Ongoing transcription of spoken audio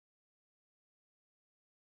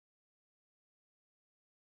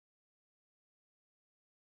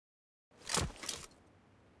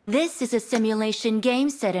This is a simulation game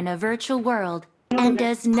set in a virtual world and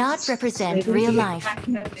does not represent real life.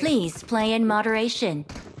 Please play in moderation,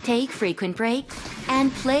 take frequent breaks,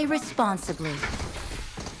 and play responsibly.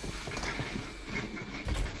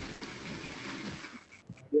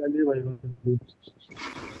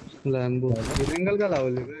 Lambo angle का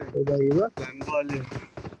लावले रे भाई बा Lambo वाले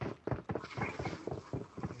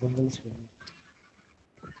बंगल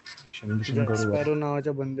sparrow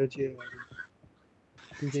नावाच्या बंदाची आहे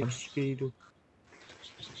तुझे speed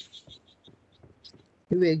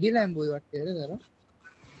ही वेगळी लॅम्बो वाटते रे जरा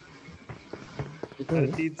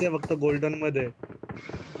तीच आहे फक्त गोल्डन मध्ये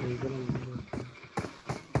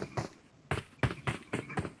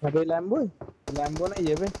अबे लॅम्बो नाही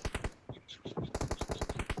आहे बे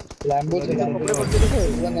लॅम्बो से कपड़े पडते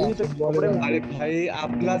अरे भाई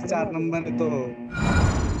आपला 4 नंबर आहे तो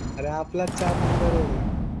अरे आपला 4 नंबर आहे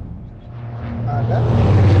हां का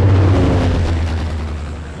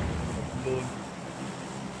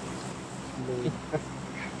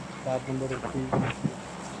 4 नंबर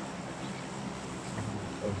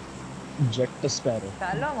जेट स्पैरो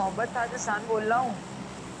हेलो मोहब्बत साथ शान बोल रहा हूँ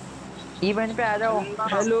इवेंट पे आ जाओ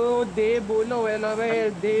हेलो देव बोलो हेलो भाई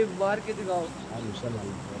देव मार के दिखाओ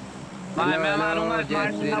भाई मैं मारूंगा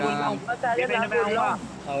स्मार्ट मुन्ना बोल रहा हूँ इवेंट पे आऊंगा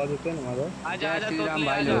आवाज होता है ना हमारा आजा आजा तो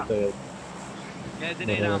भाई जय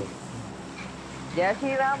श्री राम जय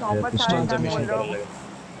श्री राम मोहब्बत साथ शान बोल रहा हूँ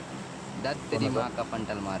दत्त तेरी माँ का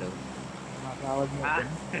पंटल मारो आवाज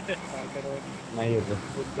नहीं होता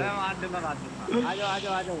मैं मार दूंगा आ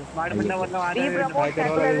जाओ स्मार्ट मुन्ना बोल रहा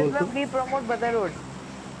हूँ फ्री प्रमोट बता रोड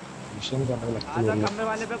मिशन करने लगती आजा खंबे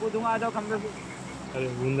वाले पे कूदूंगा आ जाओ खंबे पे अरे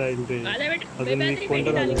हुंदा इल्टे अजून मी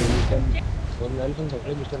कोणतं झालं फोन झालं पण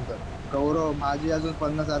सगळे मिशन कर गौरव माझी अजून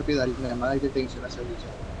 50 आरपी झाली नाही मला इथे टेन्शन असेल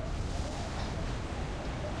विचार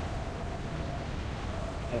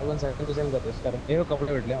पण सेकंड टू सेकंड करतेस कारण हे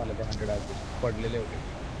कपडे भेटले मला ते 100 आरपी पडलेले होते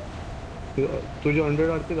तुझे 100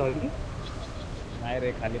 आरपी झाली नाही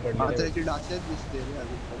रे खाली पडलेले आता याची डाचेच दिसते रे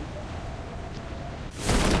अजून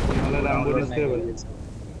मला लॅम्बो दिसते बघ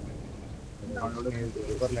डाउनलोड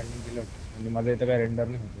वर लँडिंग केलं आणि माझं इथं काय रेंडर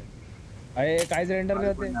नाही होते अरे काहीच रेंडर नाही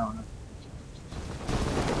होते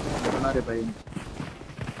होणार रे भाई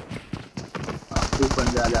तू पण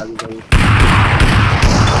झाले आजूबाजू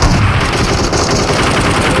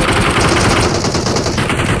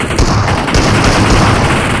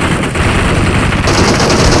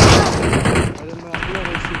अरे मैं आपला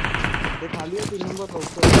वैसी ते खाली आहे 3 नंबर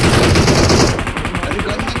फक्त अरे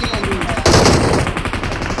गन किती लागली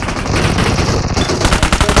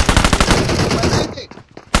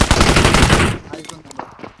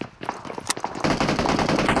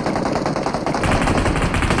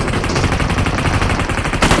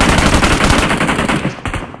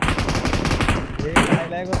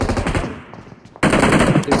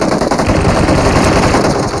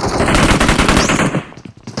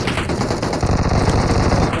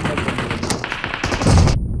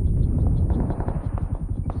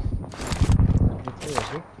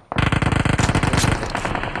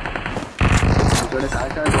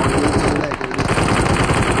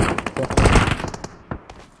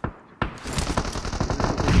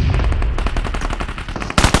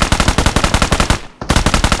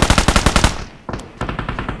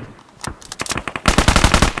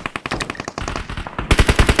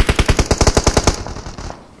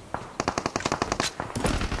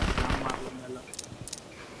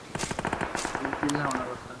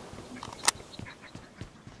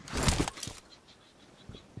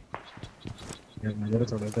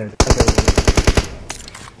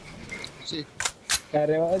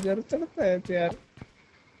अरे वाह जरूर चलता है यार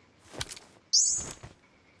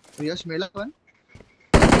यश मेला पण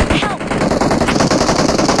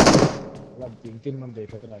मतलब 3 मन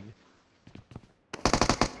देखत राहिली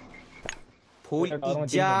फुल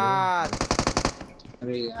इज्जत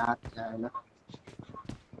अरे यार क्या है ना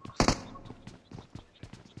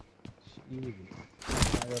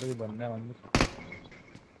ये बनना है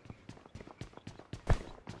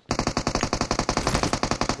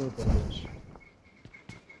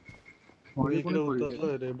इकडे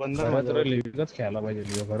होतं रे बंद मात्र लीगच खेळायला पाहिजे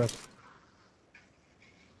लिओ खरंच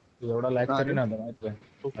एवढा लॅग तरी नाही माहित आहे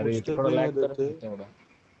अरे थोडा लॅग करत एवढा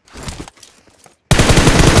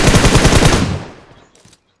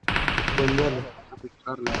बंद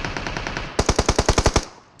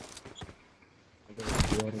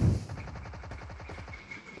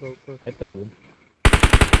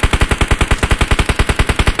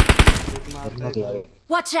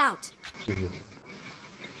Watch out!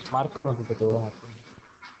 मार्क होतं तेवढा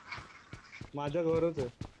माझ्या घरच आहे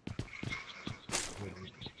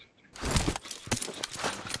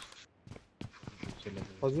चलो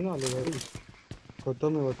अजून आले घरी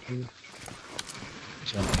खतम आहे वाटतं मी.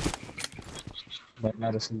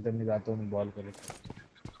 मरणार असेल तर मी जातो मी बॉल करत.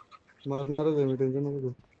 मरणारच आहे मी टेन्शन नको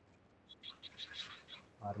घेऊ.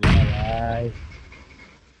 मारला ना भाई.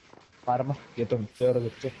 मार मग येतो मी तेवढं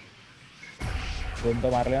घेतो. 2 तर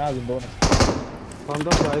मारले ना अजून 2. थांब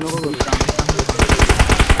जाय नको करू.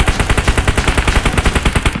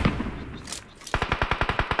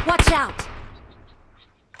 Watch out!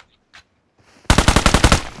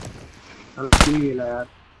 किल गेला यार.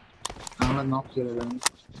 चांगला नॉक केलेला मी.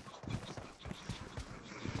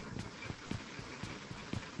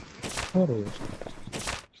 अरे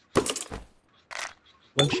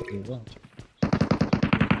वंश केला.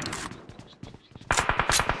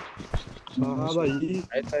 हाँ भाई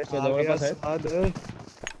आहेत जवळपास आहेत. साध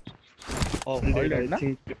ऑलरेडी आय ना?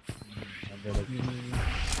 थिंक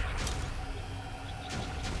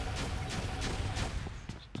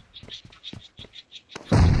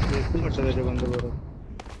एकूण वाटतं त्याच्या बंद बरोबर.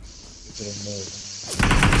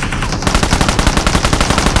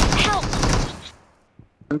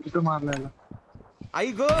 कुठं मारला याला?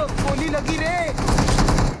 आई गो गोली लगी रे.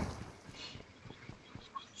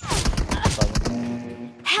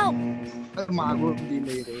 Help! मागून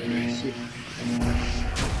दिले रे.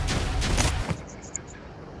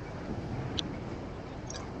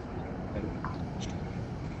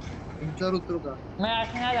 तुमच्यावर उतरू का? मैं आज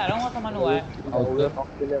जा रहा हूँ सामान हुआ है. नॉक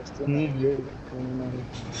केले असते.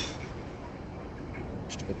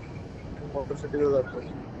 मोटरसायकल जातो.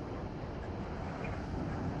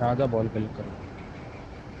 राजा बॉल कलेक्ट कर.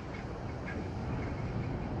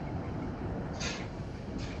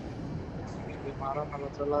 मारा मला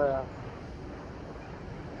चला यार.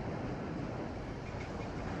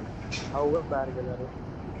 अवघड बाहेर गेला रे.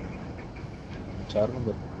 4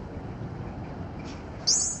 नंबर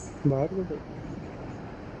बाहेर कुठे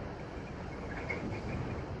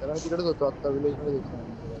त्याला तिकडेच होतो आता विलेज मध्ये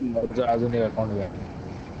दिसला. अजून एक अकाउंट घ्या.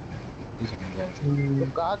 तो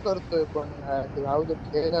का करतोय पण राहू दे.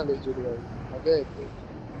 खेळ ना लेजिट भाई. मजा येते.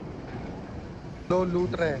 तो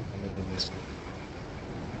लूट रहे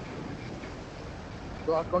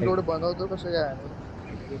तो अकाउंट एवढं बनवतो कसं काय?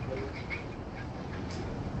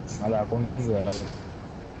 माझा अकाउंट खूप वेळा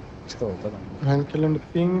होता ना. हैंकल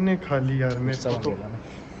पिंग ने खा ली यार मेरे को तो. गेला ना.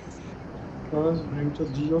 बस तो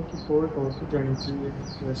जियो की पोर्ट हो तो जानी चाहिए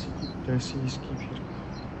वैसी की तैसी इसकी फिर.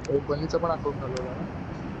 बनीचा पण अकाउंट झालेला ना.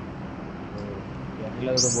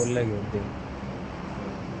 याला तो बोलला घेऊन ते.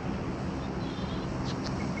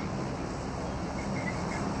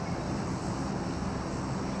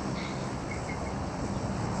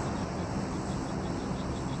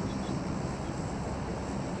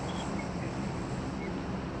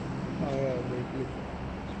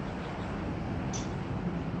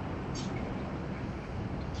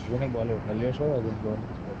 अजून एक बॉल उठवली शो अजून 2.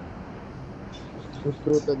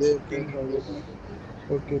 उतरू तर दे.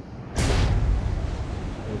 ओके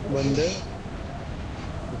बंदे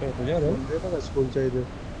कुठे तुझ्या रे? बंदे बघा स्कूलच्या इथे.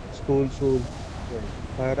 स्कूल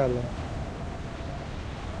बाहेर आला.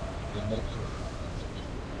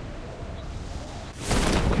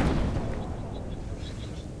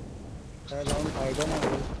 काय जाऊन फायदा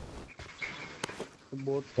नाही.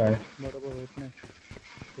 बोट काय बरोबर होत नाही.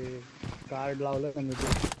 ते कार्ड लावलं का मी ते.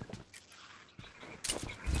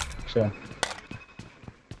 अच्छा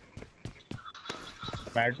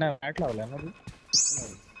मॅट लावलाय ना तू.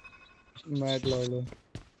 मॅट लावलं.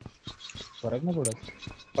 फरक नाही पडत.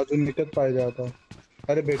 अजून इथंच पाहिजे आता.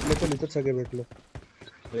 अरे भेटले तर इथंच सगळे भेटले.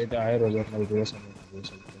 ते आहे रोजर मध्ये तुझ्या समोर.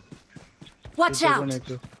 Watch इथे पण out!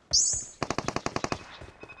 एक आहे.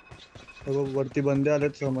 हे बघ वरती बंदे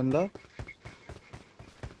आलेत समनला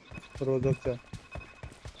रोजकच्या.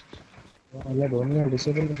 मला 2 मिनिट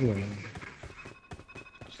डिसेबल झालं.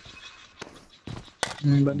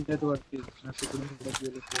 बंदेत वरती तिकडून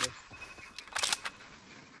गेले पुढे.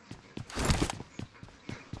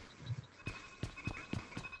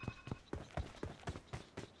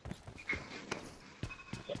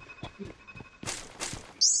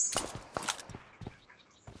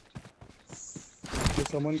 ते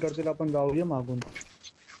समन करतील आपण जाऊया मागून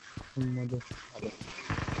मध्ये.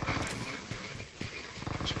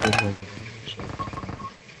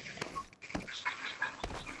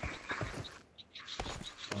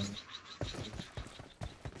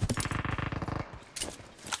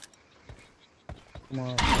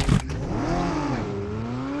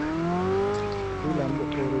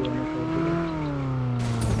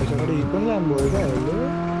 त्याच्याकडे ही पण लांब आहे का?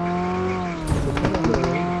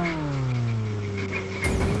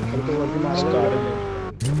 तो वरती मारला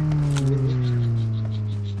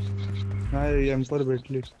नाही. एम्पर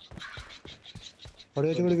भेटली. अरे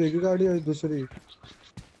याच्याकडे वेगळी गाडी आहे दुसरी.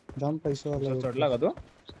 जाम पैसे वाला चढला का तो?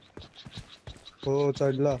 हो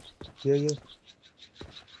चढ़ला। ये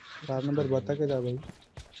 4 नंबर बता के जा भाई।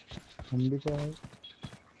 हम भी क्या है,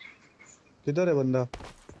 किधर है बंदा?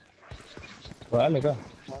 कळालं का?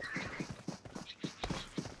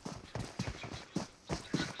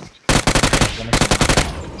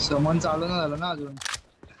 समन चालू नाही झालं ना अजून.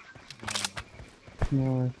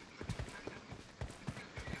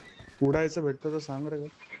 उडायचं भेटतं तर सांग रे.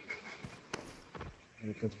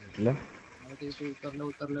 एकच भेटलं. मला ते इथे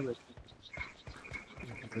उतरलं भेटतं.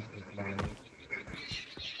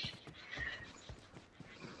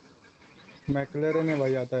 मॅकलेरन आहे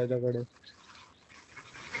भाई आता याच्याकडे.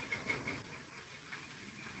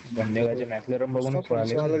 बंदेगाचे मॅक्लॅरन बघून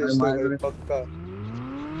पळाले. माझ्याकडे पक्का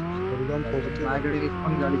एकदम फोडके. माझ्याकडे एक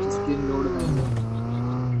पण गाडीची स्किन लोड नाही.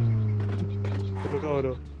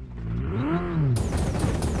 बरोबर.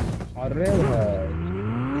 अरे भाई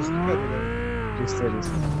दिसते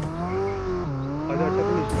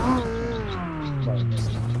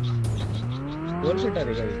फोर सीटर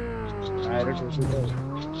आहे काही डायरेक्ट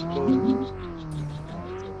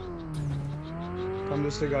हम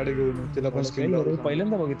दुसरी गाडी घेऊन येऊ, तिला पण स्किन लावू.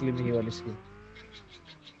 पहिल्यांदा बघितली मी ही वाली स्किन.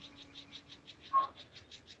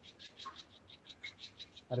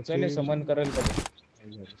 अरे चल समन करेल का?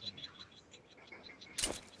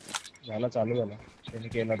 झाला चालू झाला त्यांनी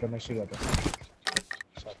केला तर नशीब आता.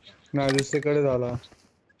 नाही दुसरीकडे झाला.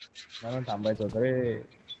 मला थांबायचं होतं रे.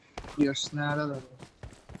 यश नाही आला झालं.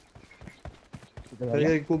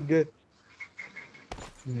 खूप घे.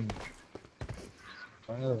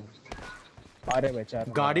 अरे भाई 4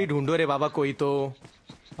 गाड़ी ढूंढो रे बाबा कोई तो.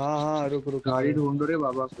 हाँ रुक गाडी ढूंढो रे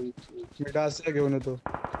बाबा कोई. मी डासला घेऊन येतो.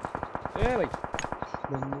 ए भाई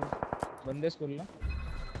बंदे स्कूलला.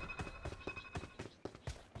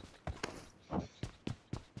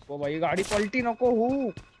 ओ भाई गाडी पलटी नको हो.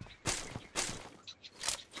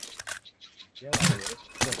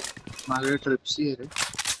 माझ्याकडे ट्रिप्सी आहे रे.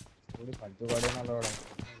 थोडी फालतू गाडी मला वाटतं.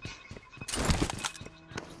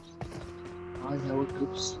 हा ह्यावर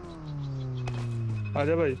ट्रिप्स.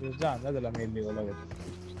 अरे भाई जा ना त्याला मेल लेवलला घेतो.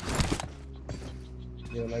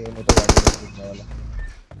 लेवलला गेलो तर गाडी घेऊन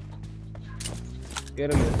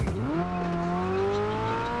केरळ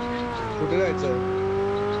कुठे जायचं?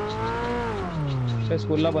 त्या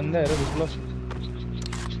स्कूलला बंद आहे रे दुसरं.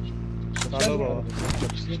 चालो बाबा.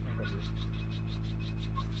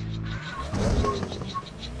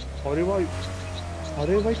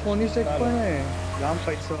 अरे भाई कोनीसेक पण आहे. जाम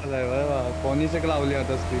पैसा वाला है भाई. कोनीसेक लावली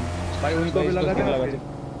आता स्क्रीन भाई. उनको भी लगा था.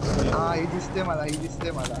 हा ही दिसते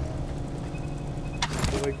मला.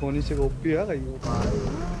 भाई कोनीसेक ओपी है भाई.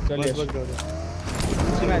 चल बस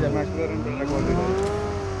मैक्लैरन ब्लैक वाली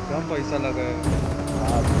जाम पैसा लगा है.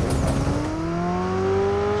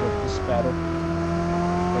 स्पैरो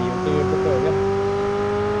भाई यूट्यूब पे हो गया.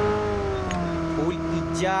 फुल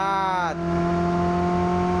इज्जत.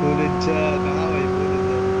 हाँ भाई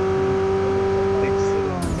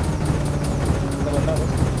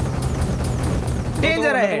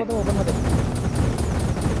डेंजर है.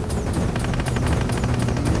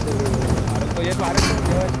 अरे तो ये बारे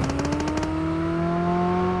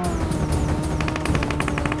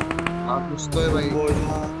हा घुसतोय भाई.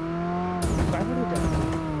 काय म्हणत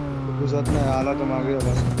घुसत नाही. आला तर मागे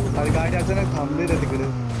बस. अरे गाडी अचानक थांबली रे तिकडे.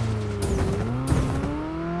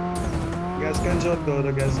 गॅस कॅन शोध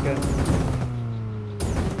कर. गॅस कॅन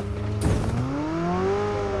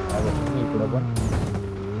इकडं पण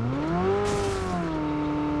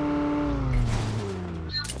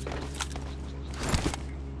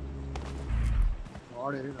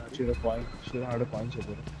गॉड आहे रे गाडी. शिरा पॉइंट्स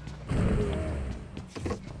होते.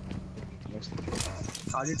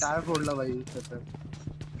 गाडी टायर फोडला भाई.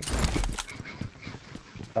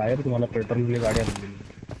 टायर तुम्हाला पेट्रोल गाडी आणली.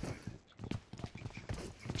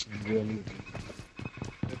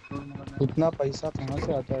 इतना पैसा कहाँ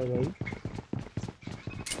से आता है भाई?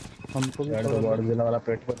 हमको भी वाला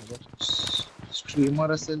पेट पण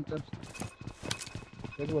स्ट्रीमर असेल तर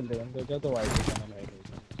तेच बोलते पण त्याच्या तो वाईट चॅनल आहे.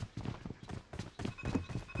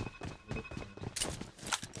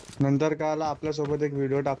 नंतर काय आला आपल्या सोबत एक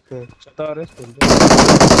व्हिडिओ टाकतोय. स्वतःवरच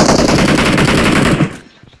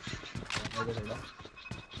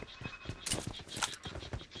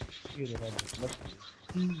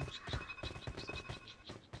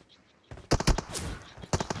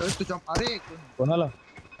तुझ्या अरे कोणाला?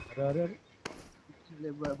 अरे अरे अरे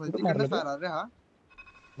तिकडनं फायर अरे.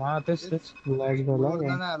 हा तेच लॅग झाला.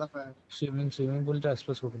 नाही आला फायर. स्विमिंग पूलच्या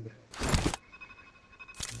आसपास सोडून दे.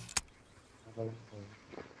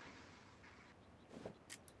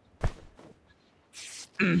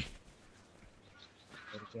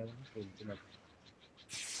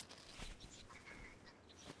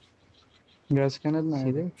 गॅस कॅनच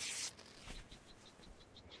नाही रे.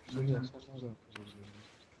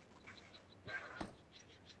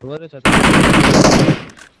 वर छत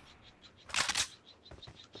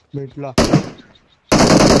भेटला.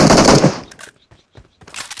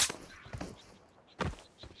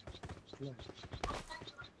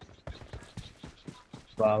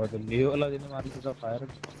 बाबा तो लिओला जिने मारली तुझा फायर.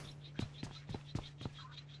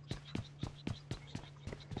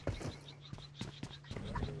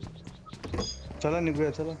 चला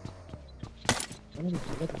निघूया चला.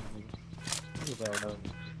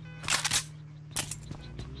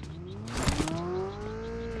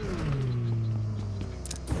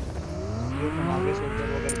 मागे सोडतो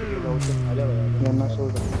वगैरे तिकडे जाऊ शकतो. यांना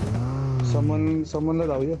सोड. समनला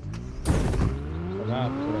जाऊया.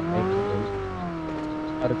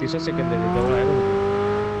 अरे 30 सेकंद आहे जवळ आहे बघ.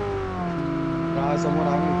 हा समोर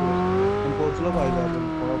आहे ना इकडे. पण पोहोचलो पाहिजे आपण.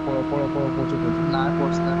 पोहोचू. नाही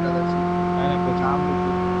पोहोचणार कदाचित. नाही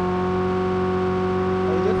पोहोचू.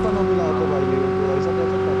 पहिलेच पण आम्ही लावतो पाहिजे. पैसा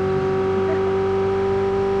त्याच्यात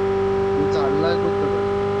तू चाललाय कुठं पण.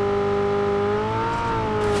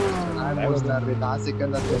 नाही पोहोचणार रे 10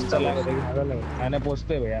 सेकंदात नाही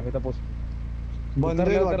पोहोचतोय भाई आम्ही तर पोहोचतो. बंद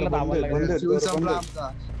फ्यूल संपला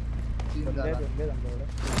आमचा.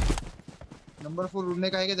 नंबर 4 उड़ने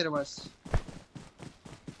का है क्या तेरे पास?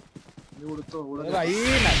 ये उड़तो भाई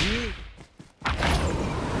नहीं.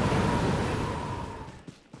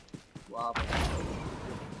 वाह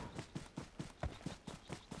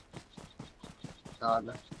चाल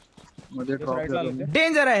मध्ये ड्रॉप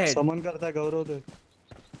डेंजर आहे. समन करताय गौरव ते.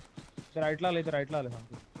 राईटला आले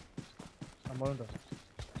सांगतो. सांभाळून राहा.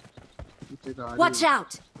 Watch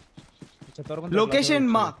out! Location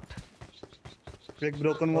mark. एक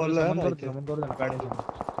ब्रोकन वॉल आहे ना इथे.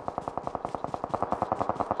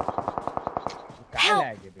 काय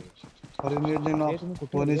लागे बे. अरे नीट ना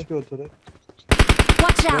 1 HP होतो रे.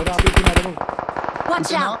 Watch out! आप इथे मारे बघ.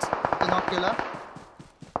 Watch out! नॉक केला.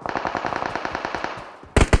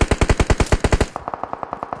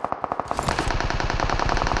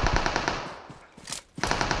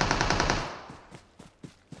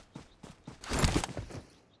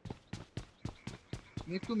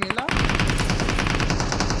 मी तू मेला.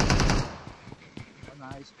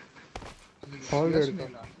 नाइस. ऑल यश डेड.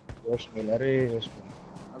 मेला. यश मेला रे.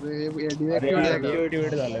 अबे हे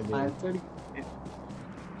डिएक्टिवेट झालंय बे.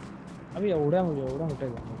 अबे एवढा मोठा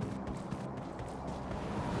आहे.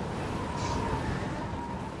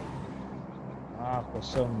 हा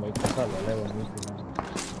कसम भाई कसा झालाय बघ.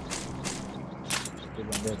 ते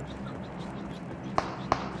बंद.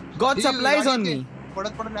 God supplies on me.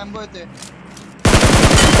 पडत लॅम्बो येते.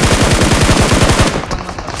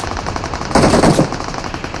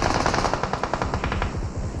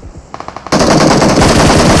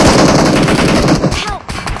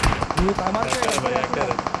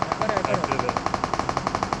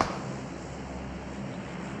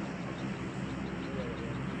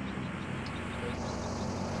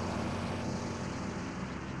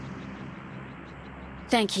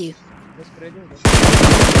 Thank you.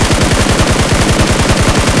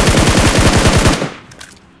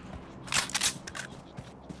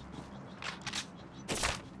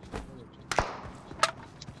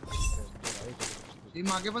 ही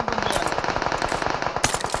मागे पण बंदे आले.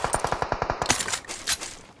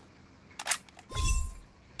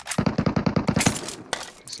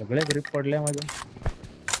 सगळे ग्रिप पडले माझे.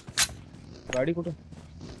 गाडी कुठे.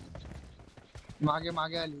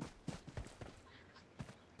 मागे आली.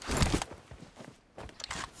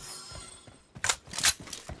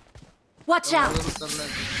 Watch out!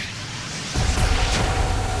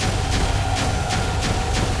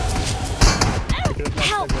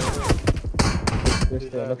 Help!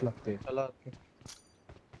 लागते. चला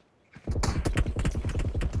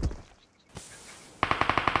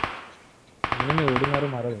मी उडी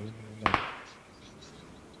मारू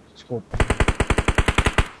स्कोप.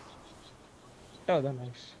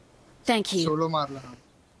 Thank you. सोलो मारला.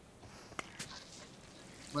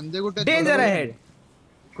 बंदे कुठे. Danger ahead.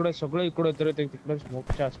 इकडे सगळं इकडे तर ते तिकडे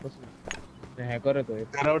स्मोकच्या आसपास ते हॅकर येतोय.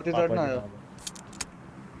 घरावरती चढ ना.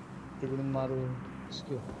 तिकडून मारू.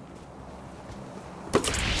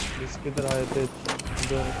 इसके तर आहे ते.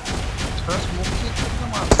 स्मोक से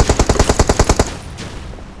मार.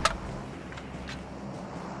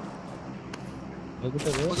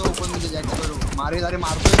 ओपन मध्ये जॅक करू. मारे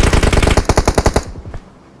मारतोय.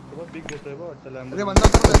 बहुत बिग घेतोय बघ वाटतं लॅम्बो. अरे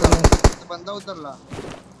बंदा उतरला.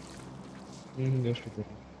 गोष्ट होती.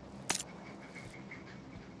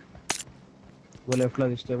 वो लेफ्टला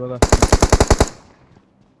दिसतोय बघा.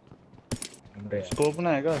 स्कोप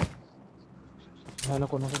नाही का. हा ना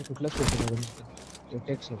कोणाकडे कुठला स्कोप नाही.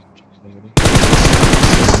 टेक्स चला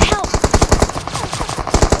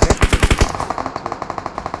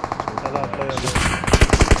आता यार.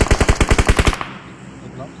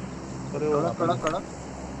 अरे वा. कडक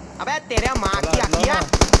अबे तेरे माँ चला की हात लाव अखियाँ ना.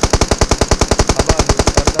 आबा आली.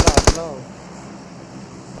 चला हात लाव.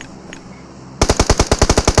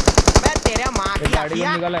 अबे तेरे माँ की गाडी घेऊन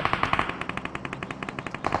अखियाँ निघालाय.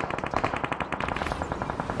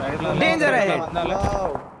 डेंजर आहे. हात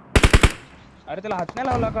लाव. अरे त्याला हात नाही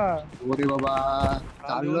लावला का? ओरे बाबा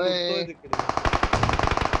खाली येऊन उडतोय चाललोय. तिकडे.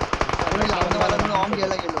 अरे लावून मला मी ऑन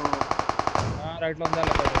घ्यायला गेलो. हा राईट लावून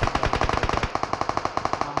द्यायला पाहिजे.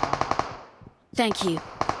 Thank you.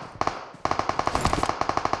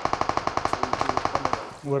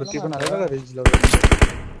 वरती पण आला का रेंजला?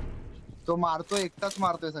 तो मारतोय एकटाच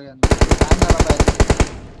मारतोय सगळ्यांना. काय झाला पाहिजे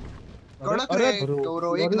कडक रे अरे,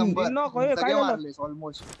 गौरव एक अरे, नंबर. तीन knock, काय सगळे झालं? मारलेस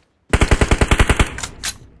ऑलमोस्ट.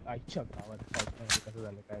 अच्छा गावात कसं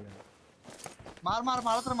झालं काय झालं?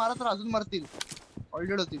 मारत तर अजून मरतील.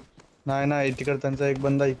 ऑलरेडी होतील. नाही नाही तिकडे त्यांचा एक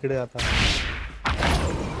बंदा इकडे आता.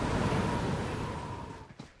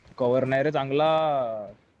 कव्हर नाही रे चांगला.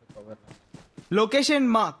 Cover location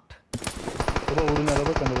marked. बरोबर उडून आला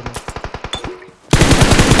बघ कमरेने.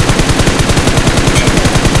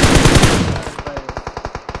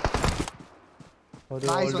 अरे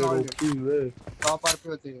Nice one, ऑलरेडी वे. टॉप आरपी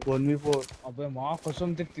होते. 1v4. अबे मा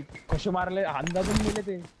कसम ते कसे मारले अंदाजून गेले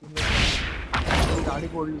ते. गाडी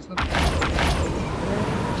फोडलीस ना.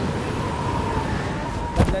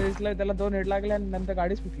 बंदा दिसला त्याला 2 हेड लागले आणि नंतर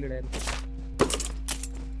गाडीच फुटली डायरेक्ट.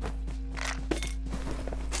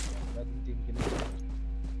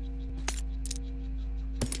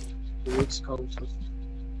 तोच खाऊच.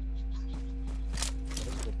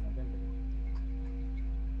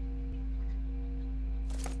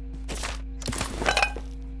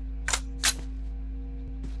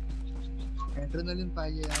 एड्रेनलिन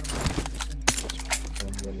पाहिजे यार.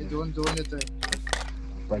 जोन येतोय.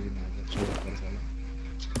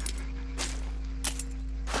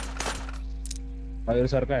 मयूर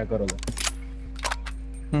सारखा आहे करोगा.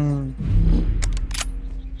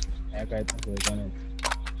 काय नाही.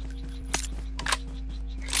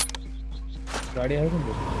 गाडी आहे कोण?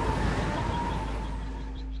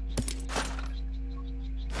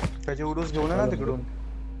 त्याची उडूस घेऊन ना तिकडून.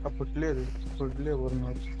 फुटले वरून.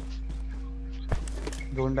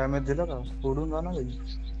 2 डॅमेज दिला का? उडून जा ना भाई.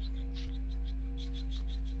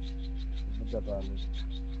 चल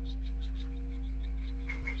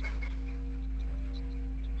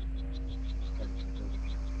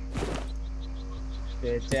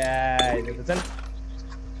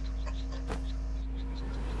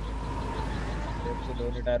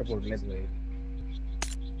 2 टायर फोडलेच भाई.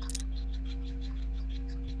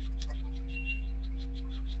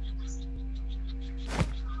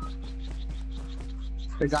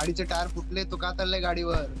 गाडीचे टायर फुटले. तो का चाललाय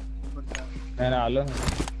गाडीवर? नाही आलं ना.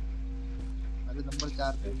 अरे नंबर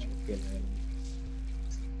 4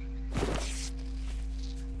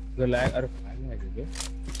 लॅग. अरे काय नाही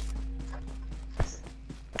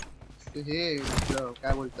हे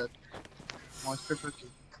काय बोलतात मॉन्स्टर ट्रक.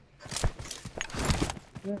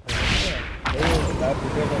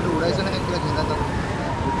 उडायचं नाही इकडे घेण्यात.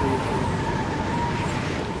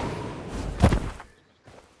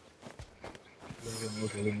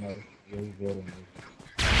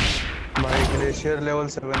 भाई ग्लेशियर लेवल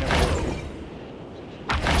 7 है.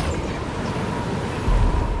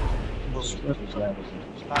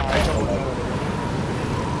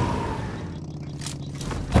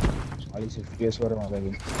 आणि 60 वर माझा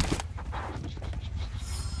गेम.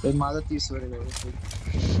 माझा 30 वर आहे.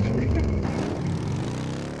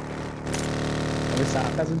 अरे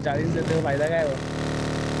 7 अजून 40 देते फायदा काय हो?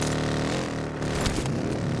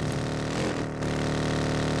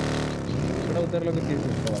 इकडे उतरलो की 30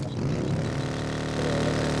 दिसतो मला.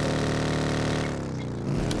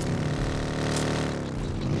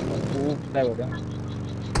 खूप काय बघा.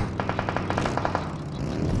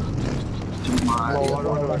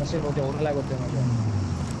 एवढं लाग होते माझ्या.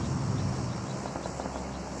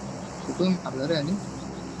 कुठून आलं रे? आणि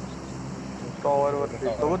टॉवर वरती.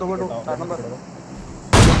 नंबर.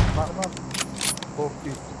 मार.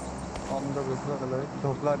 ओके. ऑन द दुसरा झालाय.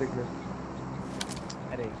 झोपला तिकडे.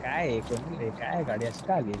 अरे काय कोण रे? काय गाडी अशी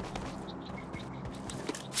का गेली?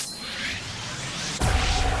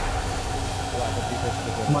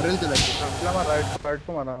 मरेल त्याला. झोपला मार. राइट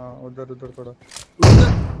को मारा. उधर थोड़ा.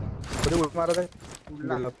 अरे उठ मारा काय?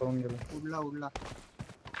 उडला पाहून गेला. उडला.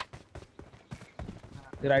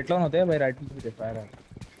 ते राईट लावून होते भाई. राईट मध्ये फायर आहे.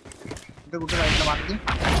 कुठे राईटला मारते?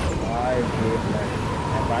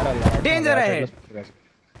 फायर आला. डेंजर आहे.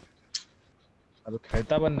 आता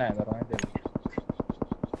खेळता पण नाही जरा माहिती आहे.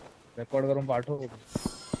 रेकॉर्ड करून पाठव.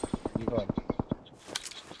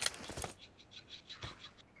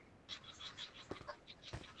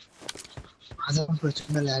 माझा पण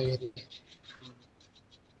प्रचंड लॅग आहे रे.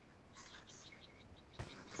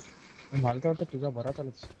 मला तर वाटतं तुझा बरा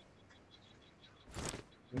चालच.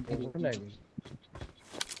 कुठं आहे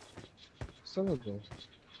असं होतं.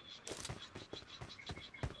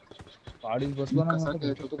 गाडीत बसलो ना कसा तू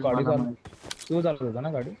खेळतो गाडी मला चालव. माहित. तू चालवत होता ना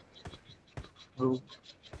गाडी. हो.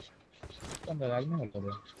 पण लॅग नाही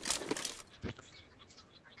होत.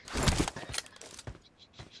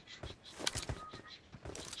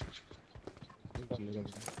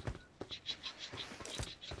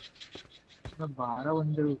 तो 12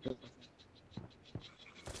 बंदे होते.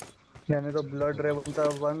 याने तो ब्लड रेवलचा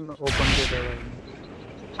वन ओपन केला आहे.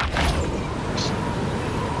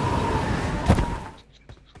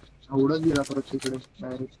 उडत गेला परत तिकडे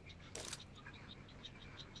डायरेक्ट.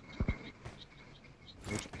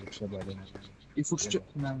 ती फुटस्टेप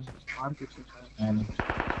नाही मार किती काय.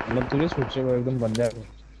 मतलब तुझे फुटस्टेप एकदम बंद आहे.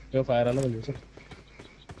 तेव्हा फायर आला पाहिजे.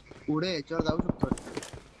 पुढे याच्यावर जाऊ शकतो.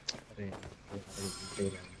 अरे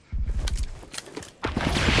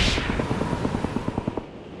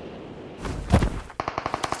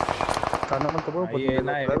खाना मग तो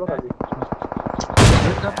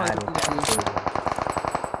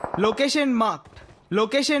लोकेशन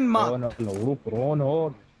मार्क प्रोन हो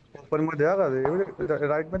ओपन मध्ये आ का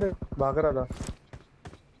राइट मध्ये भाग रहा था.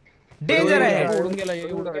 डेंजर है. उडून गेला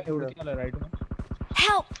ये उडून गेला राइट में.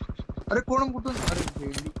 Help! अरे कोण कुठून. अरे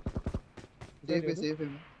सेफ है.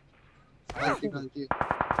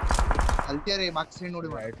 हलती अरे मागच्या साइड नोडे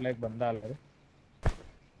राइट ला एक बंदा आला रे.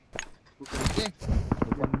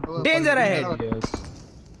 डेंजर है.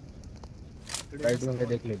 राइट में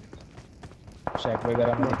देख ले. शैक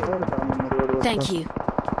वगैरह में. Thank you.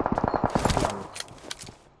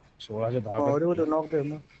 16 से भाग. और वो तो नॉक दे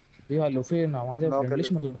ना. ये लुफी नावाचे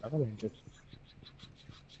फ्रेंडलिश मध्ये टाका त्यांचे.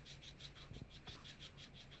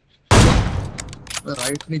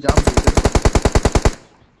 राइट ने जाम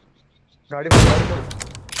गाड़ी पर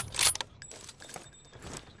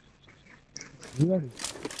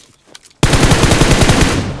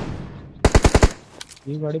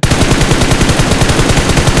ये गाड़ी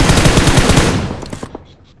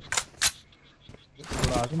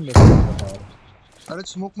थोड़ा आगे ले. अरे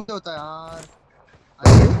स्मोक मध्ये होता यार.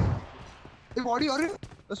 अरे बॉडी अरे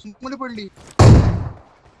स्मोक मध्ये पडली.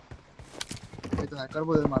 हे तो हॅकर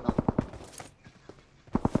बोलेल मला.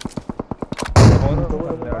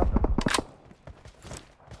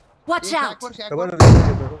 Watch out!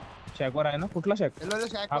 शॅकवर आहे ना. कुठला शॅक.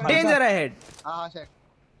 Danger ahead. हा शॅक.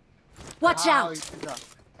 Watch out!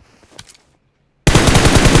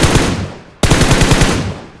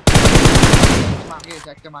 मागे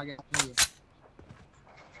शॅकच्या मागे नाहीये.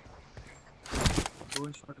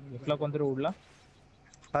 दोन शॉट कुठला कोणतरी उडला.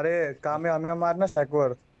 अरे काम है हमें मारना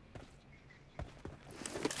सैकवर.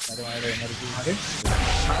 अरे माझ्या एनर्जी मध्ये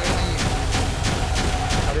मागे नाहीये.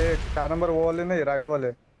 अरे 4 नंबर वो वाले नहीं राइट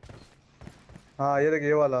वाले. हाँ ये देख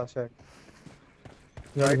ये वाला शैक.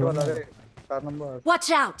 राइट वाला रे 4 नंबर.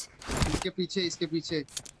 Watch out! इसके पीछे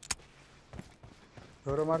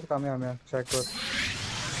जोरो मार काम है हमें सैकवर.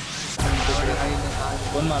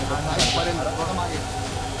 कोण मारतो. थोडं मागे.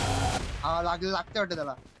 हा लागते वाटतं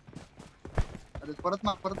त्याला. अरे परत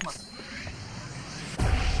मार.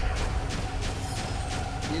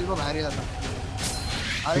 येईल बघ बाहेर जाता.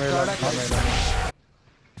 अरे कडा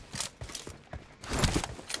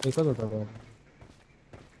एकच होता तो.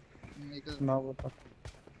 ना होता.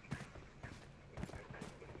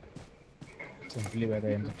 संपली बॅग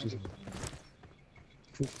एनर्जी.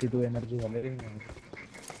 52 एनर्जी झाले रे.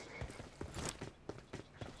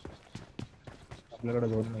 आपल्याकडे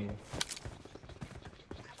झोन नाहीये.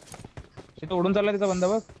 इथं उडून चालला तिचा बंदा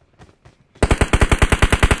बघ.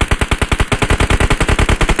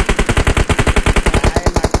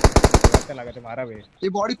 लागते मारा बे. ये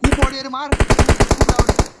बॉडी खूप बॉडी आहे रे. मार खूप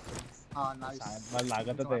लावले. हा नाईस. मला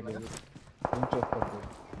लागतच आहे. कोण चोक करतो.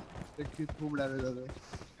 एक खूप डॅमेज झालं.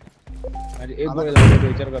 आणि एक गोळी लागली.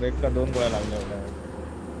 विचार कर. एक का दोन गोळ्या लागल्या होत्या.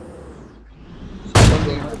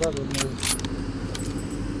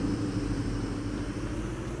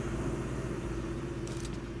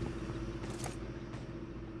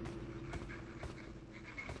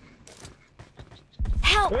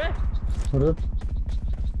 Help!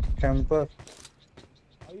 कैंपर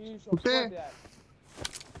कुठे.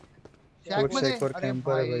 शॅक मध्ये. अरे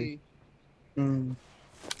कैंपर है भाई.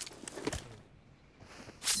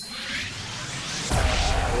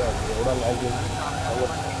 एवढा लाग.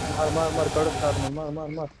 मार कड़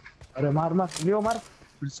मार. अरे मार लिओ मार.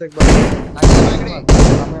 फिर से एक बार.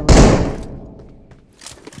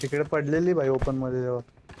 तिकडे पडलेली भाई ओपन मध्ये जेव्हा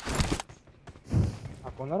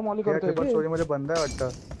कोणावर मॉली करतोय ट्रिपल ते? स्टोरी मध्ये बंद आहे वाटतं.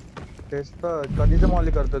 तेच तर कधीच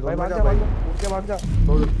मॉली करतोय भाई दोन मागजा भाई. पुढच्या मागजा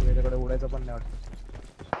सोड त्याच्याकडे उडायचं पण नाही वाटतं.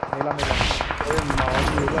 मेला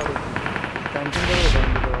कॅन्टीन करत होता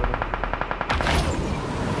म्हणजे तेव्हा.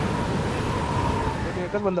 ते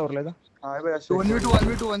एकच बंद उरलाय का? हा भाई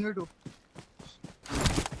 1v2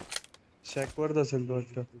 शॅक वरच असेल तो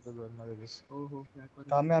वाटतं. हो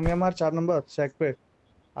कामे आम्ही मार 4 नंबर शॅक पे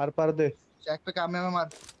आर पार दे. शॅक पे काम में मार.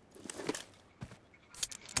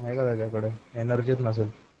 नाही का त्याच्याकडे एनर्जीच नसेल.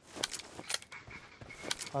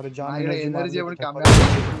 अरे जाम माझ्याकडे एनर्जी energy मारली पण होती, कामे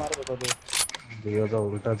थप्पड मारत होता तो. दियोचा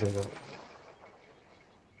उलटाच आहे.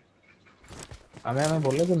 आम्ही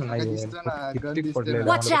बोललो की नाही दिसतोय ना, gun किती दिसतोय पडले. ना.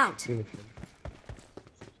 Watch out!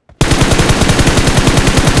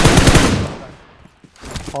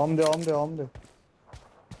 ऑम दे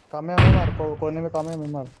कामे आम्ही मार कोने में कामे आम्ही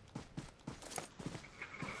मार.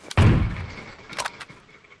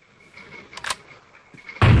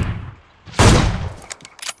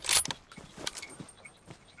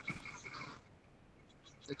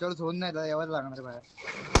 त्याच्यावर झोन नाही तर यावंच लागणार बाहेर.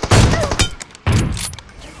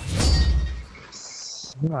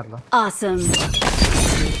 मारला. Awesome.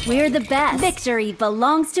 We're the best. Victory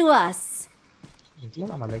belongs to us. घेतलं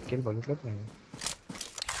ना मला एक किल बघितलंच नाही.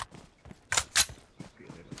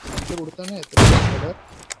 नंतर उडता नाही येत.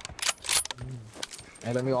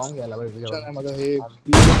 याला मी ऑन घ्यायला पाहिजे. माझं हे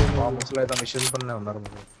उचलायचा मिशन पण नाही होणार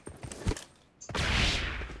मला.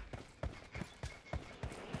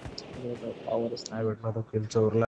 नाही भेटला तो किलचा उरला.